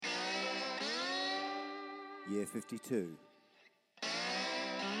Year 52,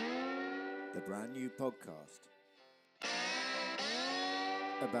 the brand new podcast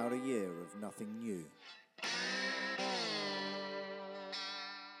about a year of nothing new.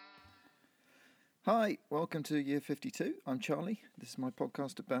 Hi, welcome to Year 52. I'm Charlie. This is my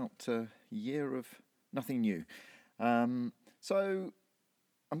podcast about a year of nothing new. So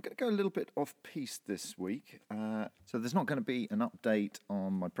I'm going to go a little bit off-piste this week. So there's not going to be an update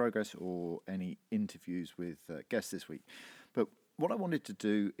on my progress or any interviews with guests this week. But what I wanted to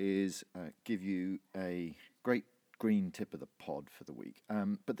do is give you a great green tip of the pod for the week.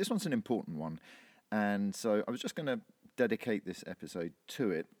 But this one's an important one. And so I was just going to dedicate this episode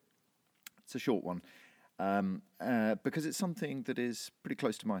to it. It's a short one because it's something that is pretty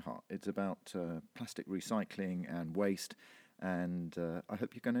close to my heart. It's about plastic recycling and waste, and I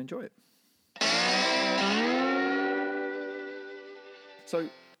hope you're going to enjoy it. So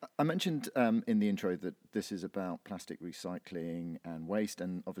I mentioned in the intro that this is about plastic recycling and waste,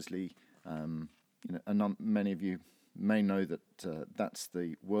 and obviously many of you may know that that's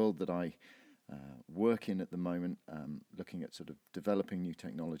the world that I work in at the moment, looking at sort of developing new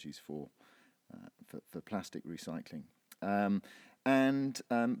technologies for plastic recycling.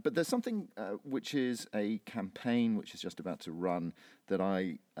 But there's something which is a campaign which is just about to run that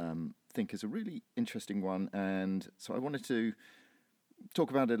I think is a really interesting one, and so I wanted to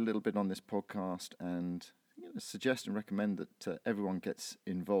talk about it a little bit on this podcast and suggest and recommend that everyone gets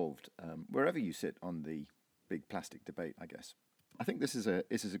involved wherever you sit on the big plastic debate, I guess. I think this is a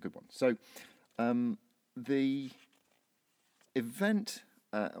good one. So the event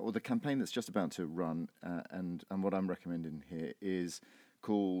or the campaign that's just about to run, and what I'm recommending here is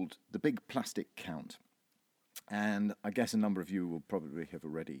called the Big Plastic Count. And I guess a number of you will probably have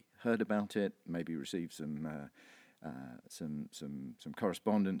already heard about it, maybe received some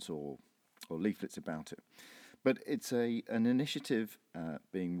correspondence or leaflets about it. But it's an initiative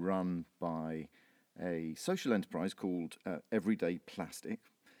being run by a social enterprise called Everyday Plastic,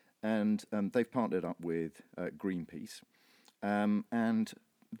 and they've partnered up with Greenpeace. And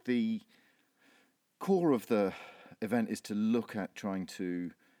the core of the event is to look at trying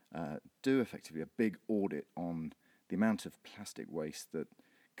to do effectively a big audit on the amount of plastic waste that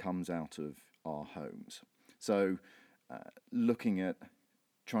comes out of our homes. So looking at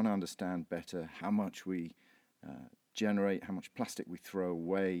trying to understand better how much we generate, how much plastic we throw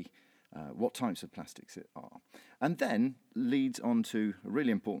away, what types of plastics it are. And then leads on to a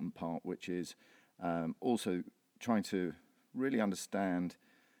really important part, which is also trying to really understand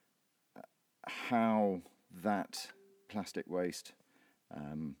how that plastic waste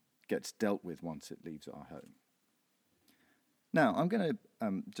gets dealt with once it leaves our home. Now, I'm going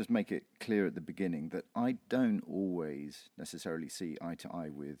to just make it clear at the beginning that I don't always necessarily see eye to eye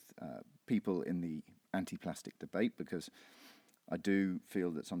with people in the anti-plastic debate, because I do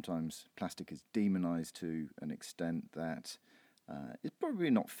feel that sometimes plastic is demonized to an extent that it's probably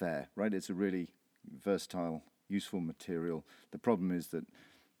not fair, right? It's a really versatile, useful material. The problem is that,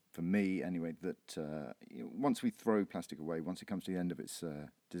 for me anyway, that once we throw plastic away, once it comes to the end of its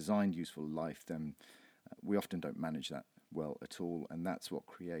designed useful life, then we often don't manage that well at all, and that's what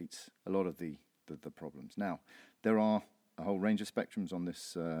creates a lot of the problems. Now, there are a whole range of spectrums on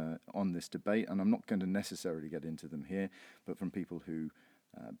this debate, and I'm not going to necessarily get into them here, but from people who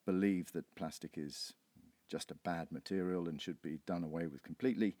believe that plastic is just a bad material and should be done away with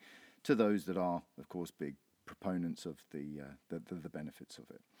completely, to those that are, of course, big proponents of the benefits of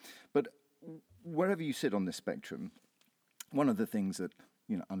it. But wherever you sit on this spectrum, one of the things that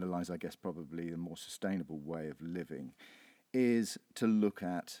underlies, I guess, probably a more sustainable way of living is to look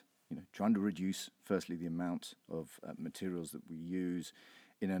at trying to reduce, firstly, the amount of materials that we use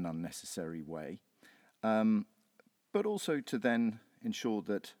in an unnecessary way, but also to then ensure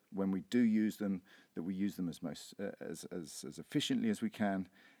that when we do use them, that we use them as efficiently as we can,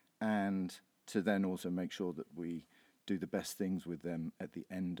 and to then also make sure that we do the best things with them at the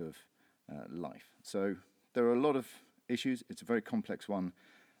end of life. So there are a lot of issues. It's a very complex one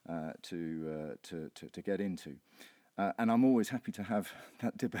to get into. And I'm always happy to have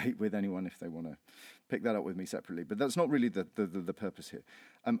that debate with anyone if they want to pick that up with me separately. But that's not really the purpose here.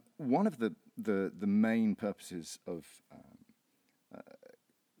 One of the main purposes of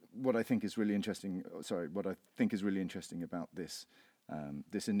what I think is really interesting. What I think is really interesting about this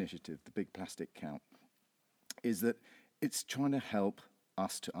initiative, the Big Plastic Count, is that it's trying to help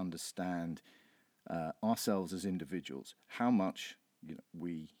us to understand ourselves as individuals, how much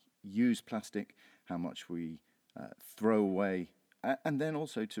we use plastic, how much we throw away, and then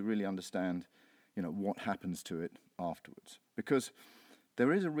also to really understand, what happens to it afterwards. Because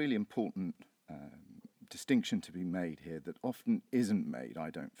there is a really important distinction to be made here that often isn't made,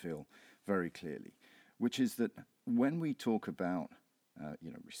 I don't feel, very clearly, which is that when we talk about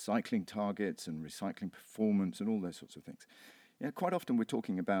recycling targets and recycling performance and all those sorts of things, quite often we're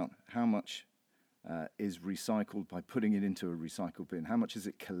talking about how much is recycled by putting it into a recycle bin, how much is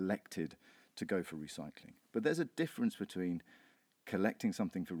it collected to go for recycling. But there's a difference between collecting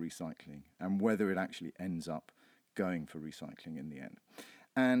something for recycling and whether it actually ends up going for recycling in the end.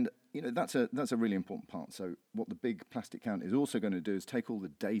 And that's a really important part. So what the Big Plastic Count is also going to do is take all the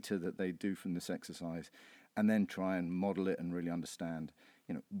data that they do from this exercise and then try and model it and really understand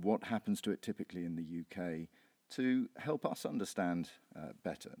what happens to it typically in the UK to help us understand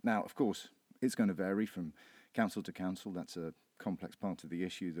better. Now, of course, it's going to vary from council to council. That's a complex part of the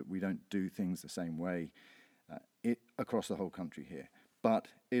issue, that we don't do things the same way across the whole country here. But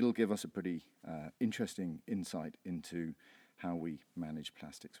it'll give us a pretty interesting insight into how we manage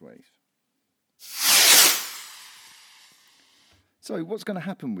plastics waste. So what's going to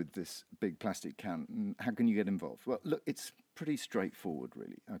happen with this Big Plastic Count, and how can you get involved? Well, look, it's pretty straightforward,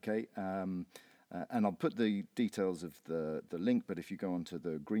 really, okay? And I'll put the details of the link, but if you go onto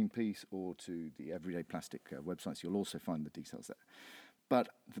the Greenpeace or to the Everyday Plastic websites, you'll also find the details there. But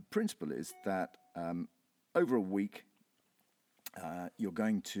the principle is that over a week, you're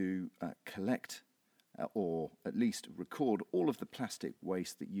going to collect or at least record all of the plastic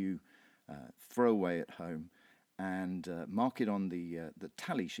waste that you throw away at home and mark it on the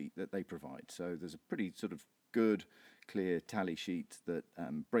tally sheet that they provide. So there's a pretty sort of good, clear tally sheet that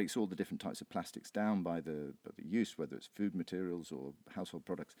breaks all the different types of plastics down by the use, whether it's food materials or household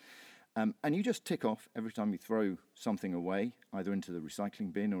products. And you just tick off every time you throw something away, either into the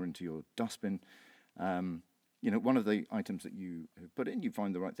recycling bin or into your dustbin. One of the items that you put in, you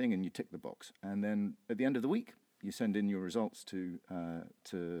find the right thing and you tick the box. And then at the end of the week, you send in your results to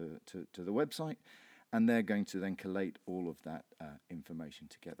the website, and they're going to then collate all of that information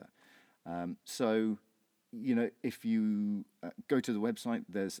together. If you go to the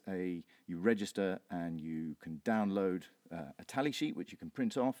website, you register and you can download a tally sheet, which you can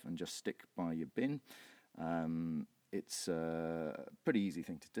print off and just stick by your bin. It's a pretty easy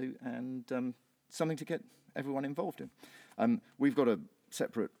thing to do, and something to get everyone involved in. We've got a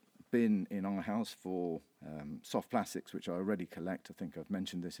separate bin in our house for soft plastics, which I already collect. I think I've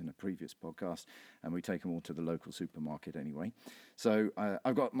mentioned this in a previous podcast, and we take them all to the local supermarket anyway. So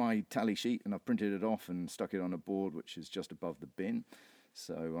I've got my tally sheet, and I've printed it off and stuck it on a board which is just above the bin.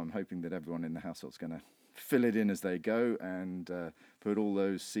 So I'm hoping that everyone in the household's going to fill it in as they go and put all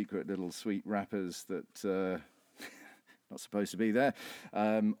those secret little sweet wrappers that not supposed to be there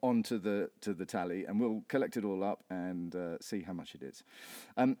onto the tally, and we'll collect it all up and see how much it is.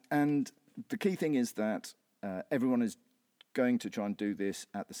 And the key thing is that everyone is going to try and do this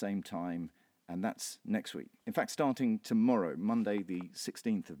at the same time, and that's next week. In fact, starting tomorrow, Monday the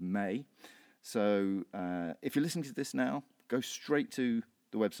 16th of May. So if you're listening to this now, go straight to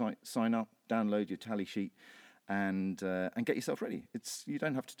the website, sign up, download your tally sheet, and get yourself ready. You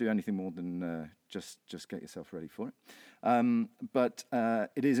don't have to do anything more than just get yourself ready for it. But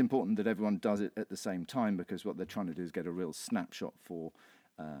it is important that everyone does it at the same time, because what they're trying to do is get a real snapshot for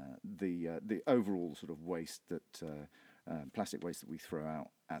the overall sort of waste plastic waste that we throw out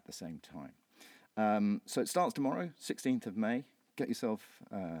at the same time. So it starts tomorrow, 16th of May. Get yourself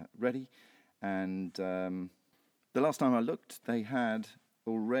ready. And the last time I looked, they had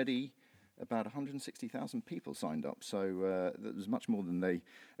already about 160,000 people signed up, so that was much more than they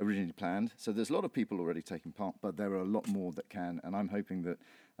originally planned. So there's a lot of people already taking part, but there are a lot more that can, and I'm hoping that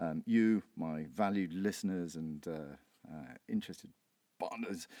you, my valued listeners and interested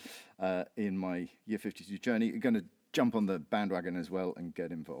partners in my Year 52 journey, are going to jump on the bandwagon as well and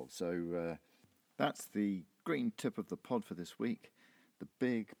get involved. So that's the green tip of the pod for this week, the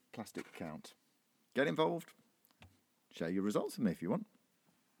Big Plastic Count. Get involved, share your results with me if you want.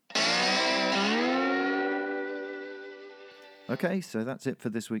 Okay, so that's it for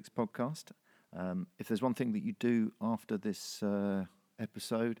this week's podcast. If there's one thing that you do after this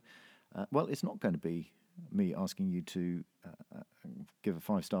episode, well, it's not going to be me asking you to give a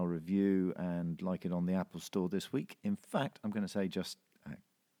 5-star review and like it on the Apple Store this week. In fact, I'm going to say just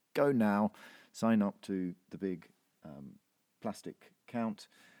go now, sign up to the Big Plastic Count,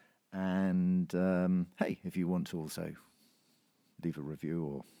 and hey, if you want to also leave a review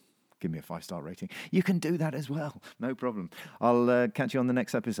or give me a 5-star rating, you can do that as well. No problem. I'll catch you on the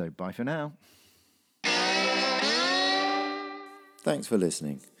next episode. Bye for now. Thanks for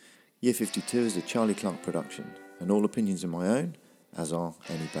listening. Year 52 is a Charlie Clark production, and all opinions are my own, as are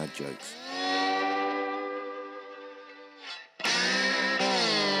any bad jokes.